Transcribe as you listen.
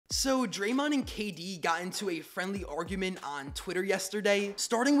So Draymond and KD got into a friendly argument on Twitter yesterday,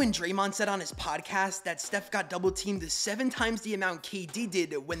 starting when Draymond said on his podcast that Steph got double teamed 7 times the amount KD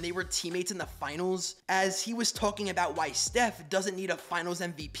did when they were teammates in the finals, as he was talking about why Steph doesn't need a finals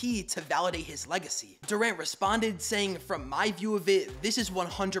MVP to validate his legacy. Durant responded saying, "From my view of it, this is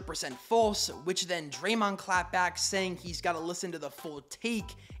 100% false," which then Draymond clapped back saying he's got to listen to the full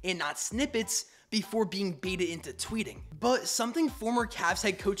take and not snippets before being baited into tweeting. But something former Cavs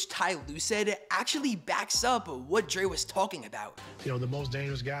head coach Ty Lue said actually backs up what Dre was talking about. You know, the most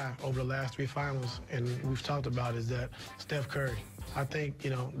dangerous guy over the last 3 finals, and we've talked about, is that Steph Curry. I think,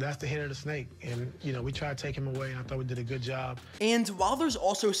 that's the head of the snake. And, we tried to take him away, and I thought we did a good job. And while there's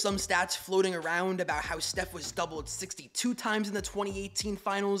also some stats floating around about how Steph was doubled 62 times in the 2018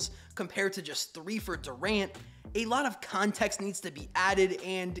 finals compared to just 3 for Durant, a lot of context needs to be added,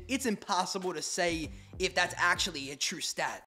 and it's impossible to say if that's actually a true stat.